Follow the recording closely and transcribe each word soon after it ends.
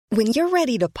When you're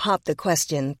ready to pop the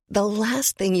question, the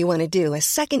last thing you want to do is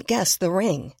second-guess the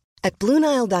ring. At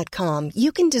BlueNile.com,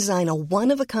 you can design a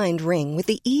one-of-a-kind ring with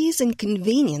the ease and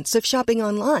convenience of shopping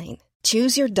online.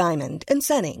 Choose your diamond and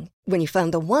setting. When you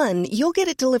find the one, you'll get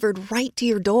it delivered right to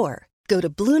your door. Go to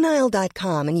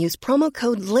BlueNile.com and use promo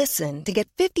code LISTEN to get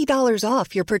 $50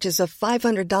 off your purchase of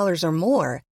 $500 or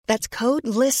more. That's code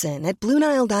LISTEN at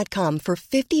BlueNile.com for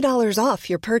 $50 off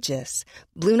your purchase.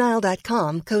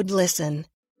 BlueNile.com, code LISTEN.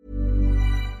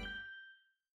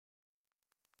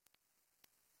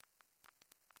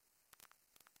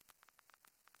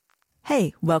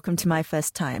 Hey, welcome to My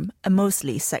First Time, a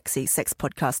mostly sexy sex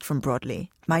podcast from Broadly.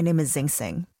 My name is Zing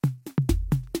Singh.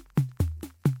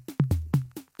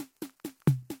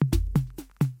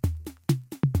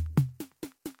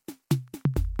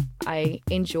 I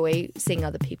enjoy seeing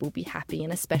other people be happy,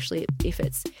 and especially if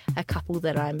it's a couple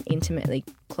that I'm intimately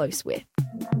close with.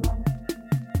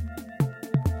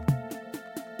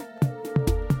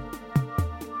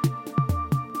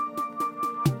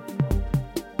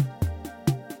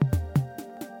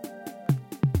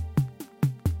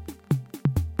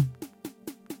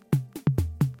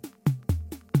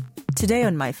 Today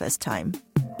on My First Time,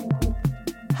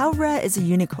 how rare is a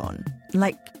unicorn?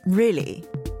 Like, really?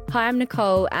 Hi, I'm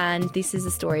Nicole, and this is the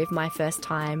story of my first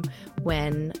time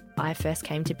when I first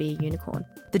came to be a unicorn.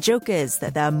 The joke is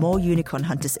that there are more unicorn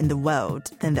hunters in the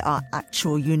world than there are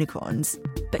actual unicorns.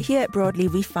 But here at Broadly,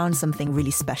 we found something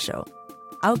really special.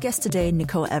 Our guest today,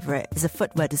 Nicole Everett, is a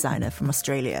footwear designer from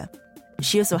Australia.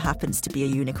 She also happens to be a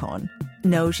unicorn.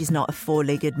 No, she's not a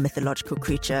four-legged mythological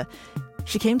creature.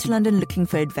 She came to London looking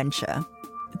for adventure.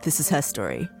 This is her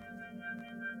story.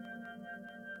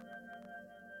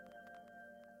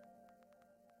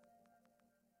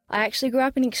 I actually grew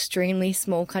up in an extremely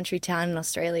small country town in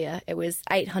Australia. It was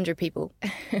 800 people.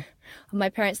 My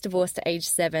parents divorced at age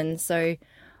 7, so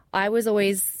I was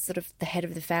always sort of the head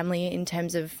of the family in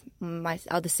terms of my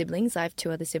other siblings. I have 2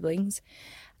 other siblings,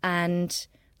 and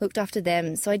looked after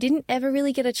them. So I didn't ever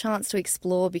really get a chance to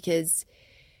explore because,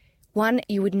 one,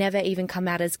 you would never even come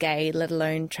out as gay, let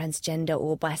alone transgender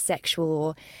or bisexual,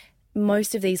 or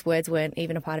most of these words weren't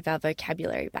even a part of our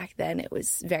vocabulary back then. It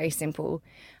was very simple,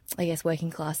 I guess,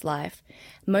 working class life.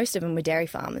 Most of them were dairy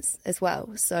farmers as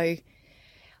well. So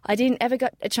I didn't ever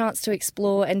get a chance to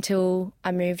explore until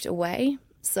I moved away.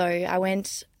 So I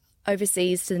went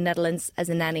overseas to the Netherlands as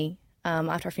a nanny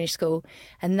after I finished school.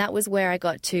 And that was where I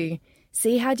got to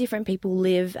see how different people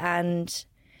live and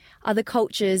other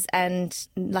cultures, and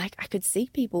like I could see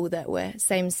people that were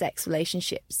same-sex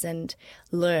relationships and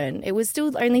learn. It was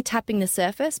still only tapping the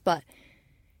surface, but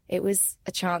it was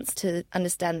a chance to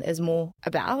understand that there's more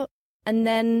about. And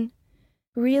then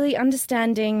really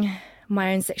understanding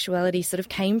my own sexuality sort of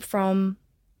came from,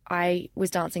 I was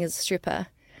dancing as a stripper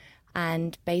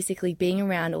and basically being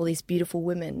around all these beautiful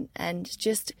women and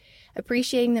just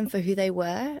appreciating them for who they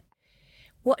were,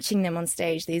 watching them on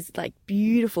stage, these like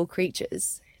beautiful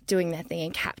creatures doing their thing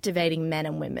and captivating men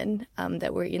and women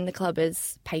that were in the club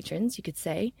as patrons, you could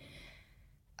say.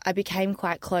 I became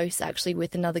quite close actually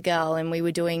with another girl, and we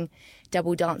were doing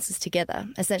double dances together,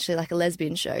 essentially like a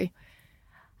lesbian show.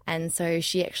 And so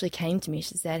she actually came to me.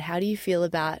 She said, "How do you feel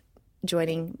about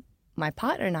joining my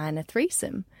partner and I in a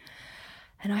threesome?"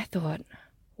 And I thought,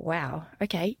 wow,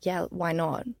 okay, yeah, why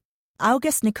not? Our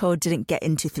guest Nicole didn't get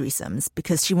into threesomes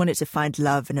because she wanted to find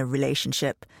love in a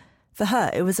relationship. For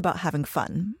her, it was about having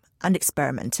fun and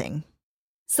experimenting.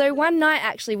 So one night,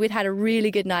 actually, we'd had a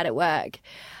really good night at work.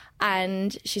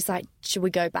 And she's like, should we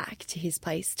go back to his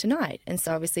place tonight? And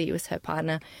so obviously it was her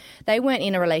partner. They weren't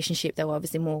in a relationship. They were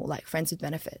obviously more like friends with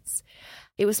benefits.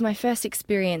 It was my first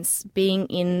experience being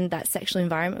in that sexual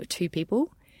environment with 2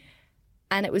 people.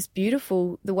 And it was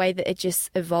beautiful the way that it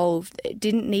just evolved. It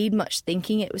didn't need much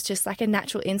thinking. It was just like a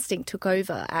natural instinct took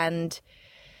over. And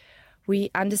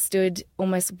we understood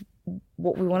almost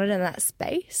what we wanted in that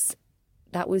space.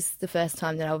 That was the first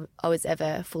time that I was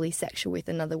ever fully sexual with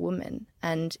another woman.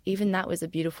 And even that was a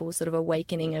beautiful sort of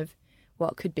awakening of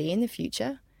what could be in the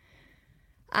future.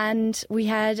 And we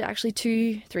had actually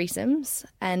 2 threesomes,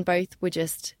 and both were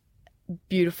just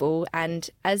beautiful. And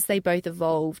as they both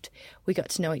evolved, we got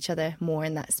to know each other more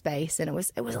in that space. And it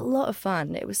was a lot of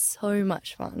fun. It was so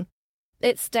much fun.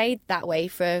 It stayed that way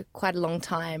for quite a long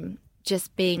time,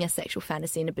 just being a sexual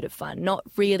fantasy and a bit of fun. Not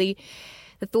really,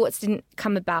 the thoughts didn't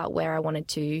come about where I wanted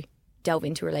to delve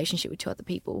into a relationship with 2 other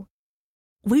people.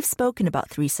 We've spoken about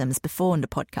threesomes before on the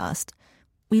podcast.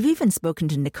 We've even spoken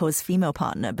to Nicole's female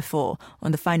partner before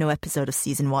on the final episode of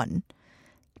season 1.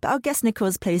 But our guest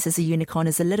Nicole's place as a unicorn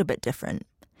is a little bit different.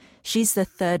 She's the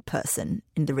 3rd person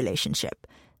in the relationship.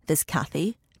 There's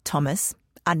Kathy, Thomas,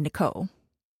 and Nicole.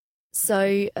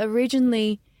 So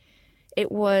originally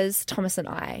it was Thomas and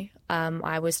I.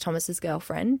 I was Thomas's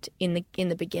girlfriend in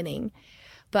the beginning.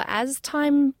 But as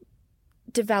time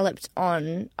developed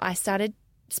on, I started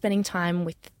spending time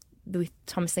with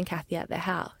Thomas and Kathy at their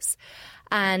house.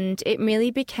 And it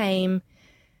really became,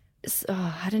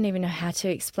 I don't even know how to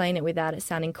explain it without it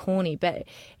sounding corny, but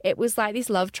it was like this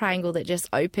love triangle that just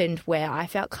opened where I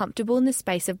felt comfortable in the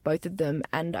space of both of them.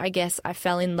 And I guess I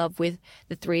fell in love with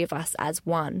the three of us as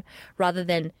one. Rather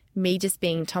than me just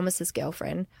being Thomas's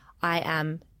girlfriend, I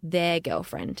am their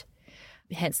girlfriend.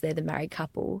 Hence, they're the married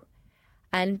couple.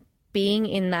 And being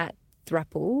in that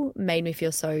throuple made me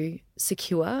feel so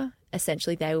secure.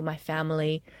 Essentially, they were my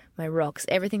family, my rocks.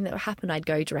 Everything that happened, I'd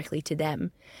go directly to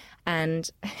them. And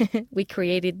we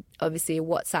created, obviously, a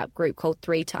WhatsApp group called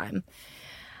 3 Time.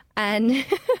 And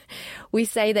we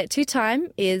say that 2 Time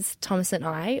is Thomas and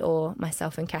I, or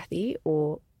myself and Kathy,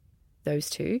 or those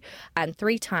two. And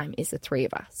 3 Time is the 3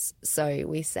 of us. So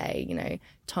we say,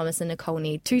 Thomas and Nicole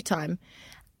need 2 Time.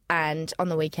 And on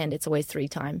the weekend, it's always 3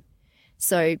 Time.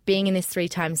 So being in this 3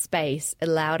 Time space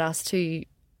allowed us to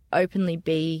openly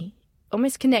be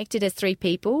almost connected as 3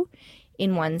 people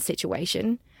in one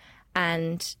situation.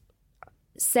 And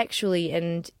sexually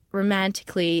and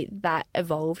romantically, that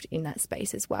evolved in that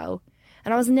space as well.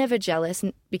 And I was never jealous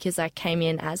because I came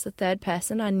in as the third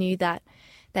person. I knew that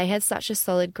they had such a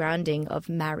solid grounding of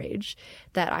marriage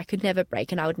that I could never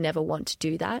break, and I would never want to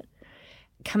do that.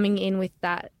 Coming in with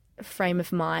that frame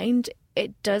of mind,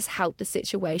 it does help the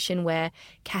situation where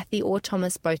Kathy or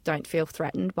Thomas both don't feel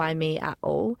threatened by me at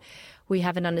all. We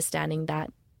have an understanding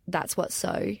that that's what's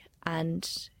so,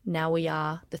 and now we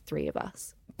are the 3 of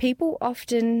us. People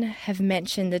often have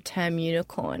mentioned the term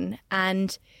unicorn,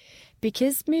 and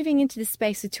because moving into the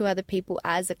space with 2 other people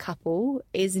as a couple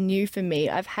is new for me,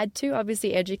 I've had to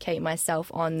obviously educate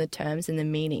myself on the terms and the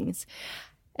meanings.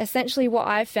 Essentially, what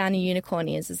I've found a unicorn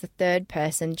is a third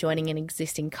person joining an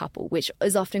existing couple, which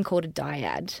is often called a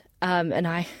dyad. And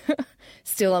I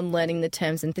still am learning the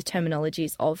terms and the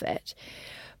terminologies of it.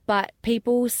 But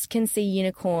people can see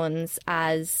unicorns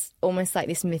as almost like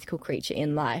this mythical creature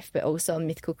in life, but also a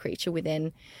mythical creature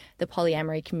within the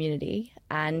polyamory community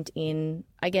and in,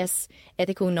 I guess,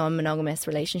 ethical non-monogamous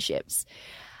relationships.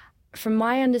 From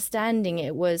my understanding,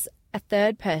 it was a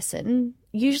third person,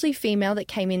 usually female, that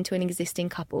came into an existing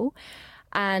couple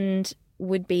and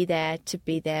would be there to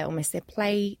be their almost their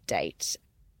play date.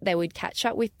 They would catch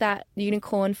up with that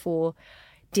unicorn for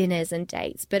dinners and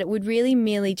dates, but it would really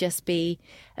merely just be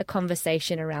a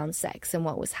conversation around sex and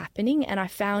what was happening. And I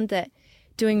found that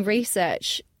doing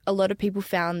research, a lot of people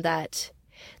found that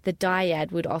the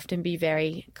dyad would often be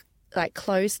very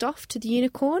closed off to the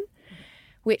unicorn,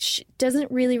 which doesn't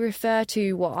really refer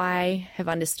to what I have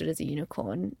understood as a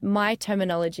unicorn. My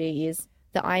terminology is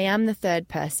that I am the third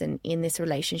person in this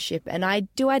relationship, and I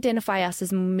do identify us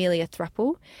as merely a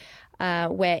throuple,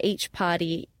 where each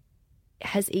party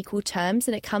has equal terms,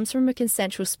 and it comes from a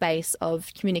consensual space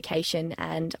of communication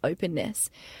and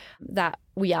openness that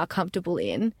we are comfortable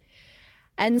in.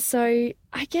 And so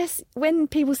I guess when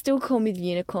people still call me the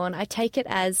unicorn, I take it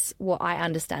as what I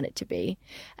understand it to be,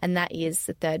 and that is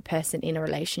the third person in a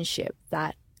relationship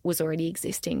that was already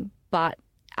existing, but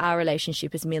our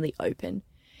relationship is merely open.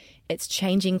 It's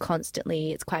changing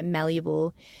constantly, it's quite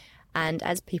malleable, and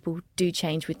as people do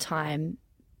change with time,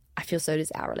 I feel so does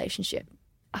our relationship.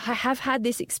 I have had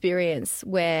this experience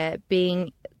where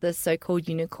being the so-called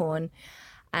unicorn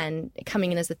and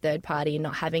coming in as a third party and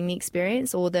not having the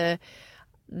experience or the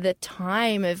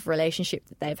time of relationship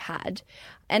that they've had.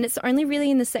 And it's only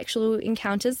really in the sexual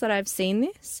encounters that I've seen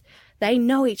this. They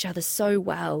know each other so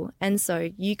well, and so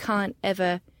you can't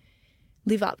ever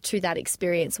live up to that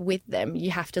experience with them.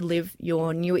 You have to live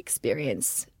your new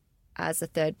experience as a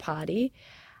third party,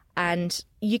 and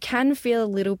you can feel a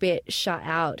little bit shut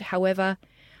out. However,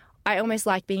 I almost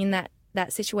like being in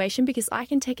that situation because I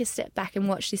can take a step back and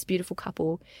watch this beautiful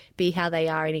couple be how they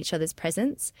are in each other's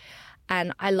presence.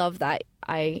 And I love that.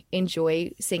 I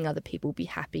enjoy seeing other people be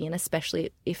happy, and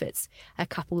especially if it's a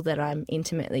couple that I'm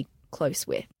intimately close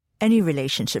with. Any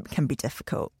relationship can be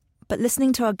difficult. But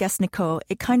listening to our guest Nicole,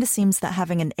 it kind of seems that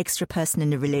having an extra person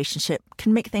in a relationship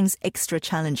can make things extra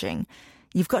challenging.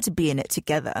 You've got to be in it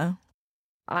together.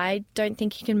 I don't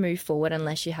think you can move forward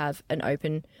unless you have an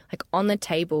open, on the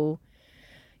table,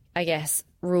 I guess,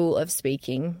 rule of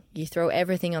speaking. You throw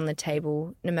everything on the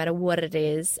table, no matter what it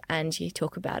is, and you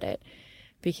talk about it.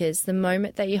 Because the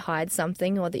moment that you hide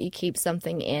something or that you keep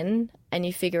something in and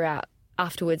you figure out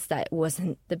afterwards that it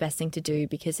wasn't the best thing to do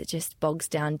because it just bogs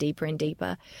down deeper and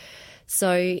deeper.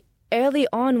 So early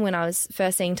on when I was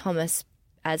first seeing Thomas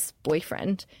as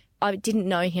boyfriend, I didn't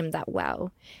know him that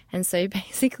well. And so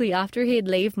basically after he'd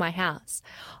leave my house,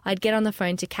 I'd get on the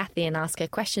phone to Kathy and ask her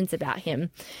questions about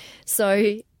him.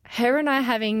 So her and I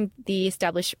having the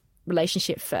established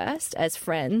relationship first as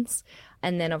friends,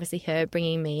 and then obviously her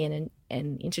bringing me in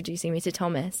and introducing me to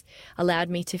Thomas allowed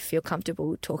me to feel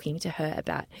comfortable talking to her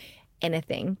about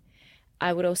anything.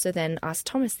 I would also then ask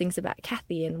Thomas things about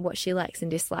Kathy and what she likes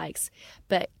and dislikes.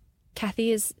 But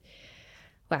Kathy is,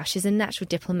 wow, she's a natural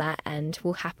diplomat and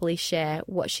will happily share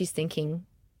what she's thinking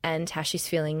and how she's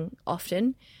feeling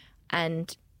often.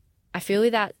 And I feel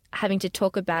without having to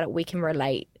talk about it, we can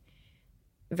relate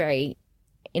very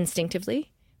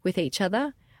instinctively with each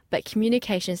other. But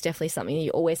communication is definitely something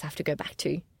you always have to go back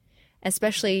to,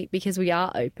 especially because we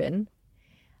are open.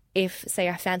 If, say,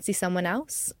 I fancy someone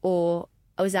else, or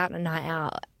I was out on a night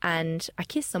out and I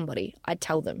kissed somebody, I'd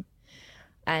tell them.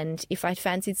 And if I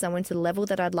fancied someone to the level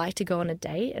that I'd like to go on a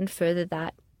date and further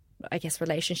that, I guess,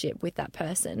 relationship with that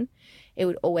person, it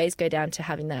would always go down to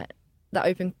having the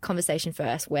open conversation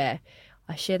first, where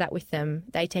I share that with them,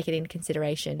 they take it into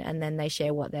consideration, and then they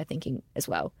share what they're thinking as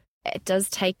well. It does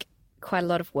take quite a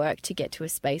lot of work to get to a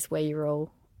space where you're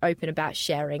all open about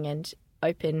sharing and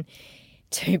open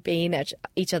to being at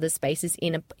each other's spaces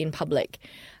in public.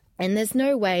 And there's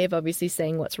no way of obviously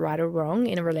saying what's right or wrong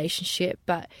in a relationship,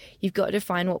 but you've got to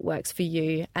find what works for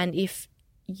you. And if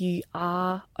you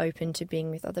are open to being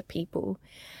with other people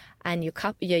and your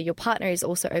partner is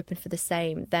also open for the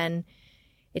same, then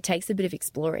it takes a bit of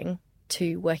exploring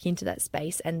to work into that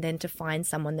space, and then to find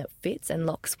someone that fits and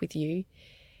locks with you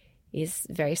is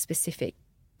very specific.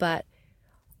 But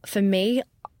for me,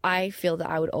 I feel that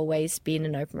I would always be in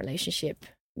an open relationship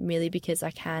merely because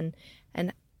I can,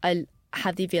 and I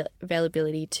have the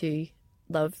availability to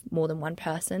love more than one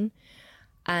person.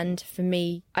 And for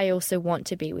me, I also want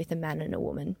to be with a man and a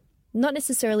woman. Not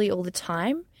necessarily all the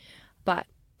time, but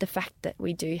the fact that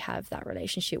we do have that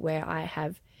relationship where I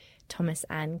have Thomas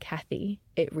and Kathy,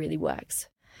 it really works.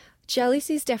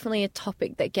 Jealousy is definitely a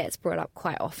topic that gets brought up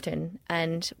quite often,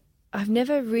 and I've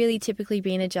never really typically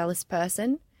been a jealous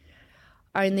person,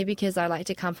 only because I like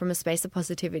to come from a space of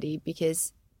positivity,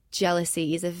 because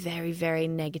jealousy is a very, very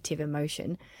negative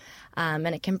emotion, and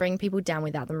it can bring people down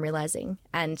without them realising,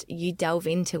 and you delve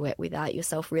into it without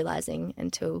yourself realising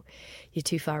until you're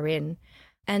too far in.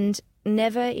 And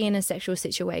never in a sexual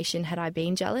situation had I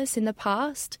been jealous in the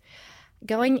past.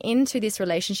 Going into this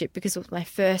relationship, because it was my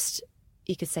first,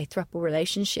 you could say, throuple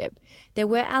relationship, there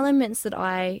were elements that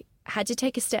I had to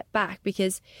take a step back,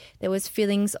 because there was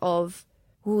feelings of,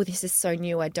 oh, this is so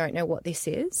new, I don't know what this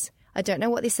is. I don't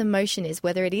know what this emotion is,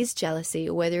 whether it is jealousy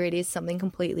or whether it is something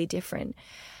completely different.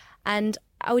 And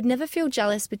I would never feel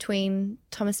jealous between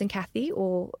Thomas and Kathy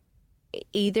or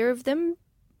either of them.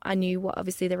 I knew what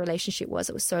obviously the relationship was.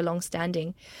 It was so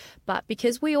long-standing. But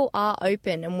because we all are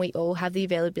open and we all have the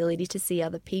availability to see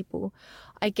other people,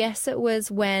 I guess it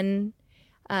was when,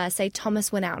 say,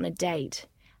 Thomas went out on a date,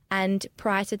 and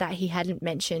prior to that he hadn't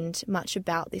mentioned much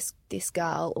about this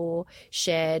girl or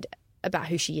shared about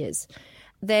who she is.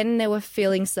 Then there were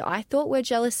feelings that I thought were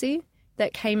jealousy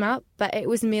that came up, but it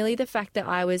was merely the fact that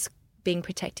I was being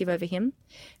protective over him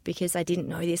because I didn't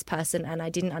know this person and I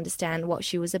didn't understand what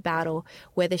she was about or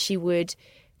whether she would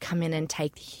come in and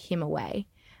take him away,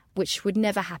 which would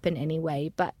never happen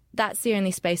anyway. But that's the only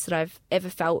space that I've ever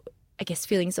felt, I guess,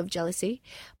 feelings of jealousy.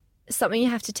 Something you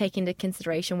have to take into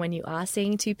consideration when you are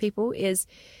seeing two people is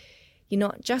you're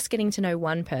not just getting to know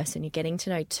one person, you're getting to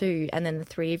know two, and then the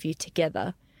three of you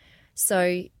together.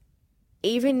 So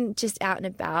even just out and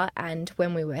about, and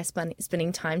when we were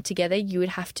spending time together, you would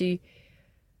have to,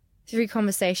 through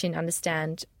conversation,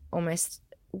 understand almost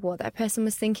what that person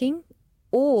was thinking,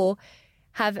 or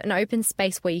have an open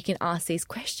space where you can ask these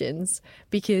questions,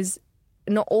 because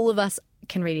not all of us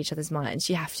can read each other's minds.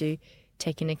 You have to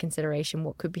take into consideration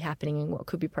what could be happening and what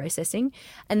could be processing.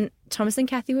 And Thomas and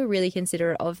Kathy were really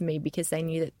considerate of me because they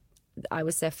knew that I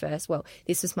was their first, well,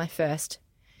 this was my first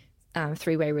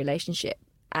three-way relationship.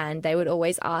 And they would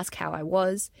always ask how I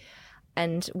was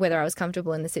and whether I was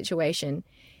comfortable in the situation.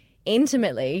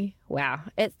 Intimately, wow,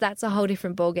 that's a whole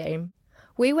different ballgame.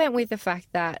 We went with the fact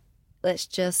that let's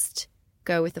just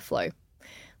go with the flow.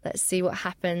 Let's see what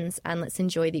happens and let's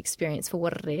enjoy the experience for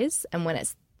what it is and when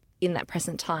it's in that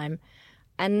present time.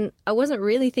 And I wasn't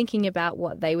really thinking about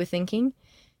what they were thinking.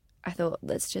 I thought,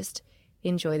 let's just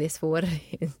enjoy this for what it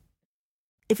is.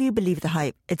 If you believe the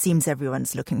hype, it seems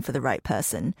everyone's looking for the right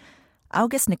person. Our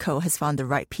guest Nicole has found the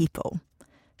right people.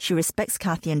 She respects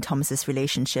Kathy and Thomas's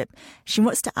relationship. She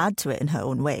wants to add to it in her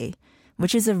own way,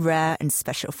 which is a rare and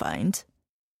special find.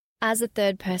 As a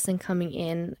third person coming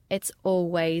in, it's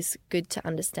always good to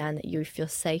understand that you feel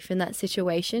safe in that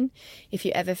situation. If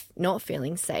you're ever not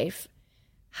feeling safe,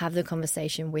 have the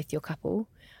conversation with your couple,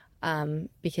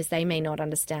 because they may not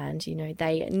understand. You know,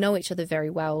 they know each other very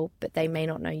well, but they may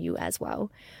not know you as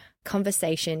well.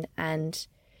 Conversation and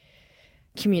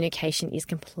communication is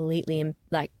completely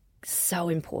so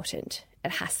important.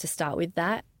 It has to start with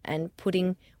that, and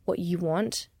putting what you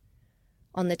want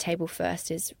on the table first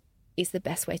is the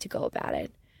best way to go about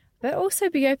it. But also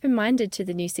be open-minded to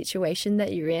the new situation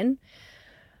that you're in.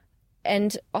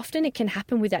 And often it can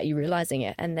happen without you realizing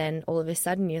it. And then all of a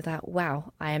sudden you're like,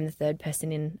 wow, I am the third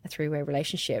person in a three-way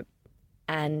relationship.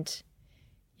 And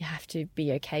you have to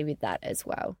be okay with that as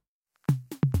well.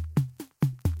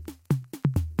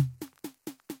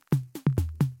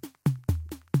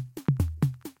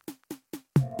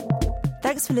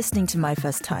 Thanks for listening to My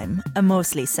First Time, a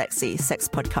mostly sexy sex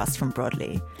podcast from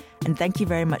Broadly. And thank you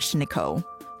very much to Nicole.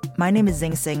 My name is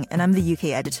Zing Singh, and I'm the UK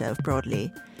editor of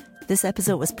Broadly. This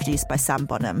episode was produced by Sam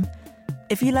Bonham.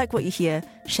 If you like what you hear,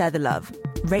 share the love,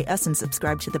 rate us and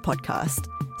subscribe to the podcast.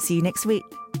 See you next week.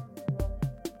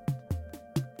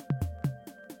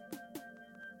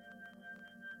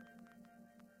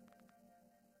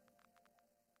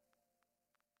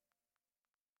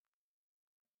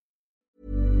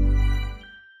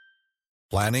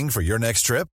 Planning for your next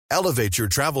trip? Elevate your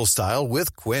travel style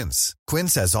with Quince.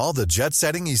 Quince has all the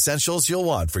jet-setting essentials you'll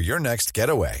want for your next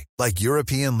getaway, like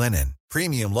European linen,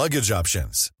 premium luggage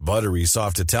options, buttery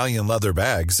soft Italian leather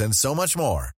bags, and so much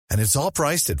more. And it's all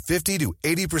priced at 50 to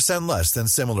 80% less than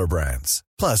similar brands.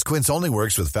 Plus, Quince only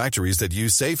works with factories that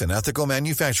use safe and ethical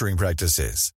manufacturing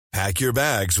practices. Pack your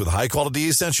bags with high-quality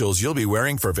essentials you'll be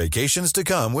wearing for vacations to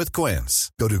come with Quince.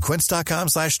 Go to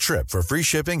quince.com/trip for free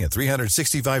shipping and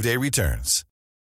 365-day returns.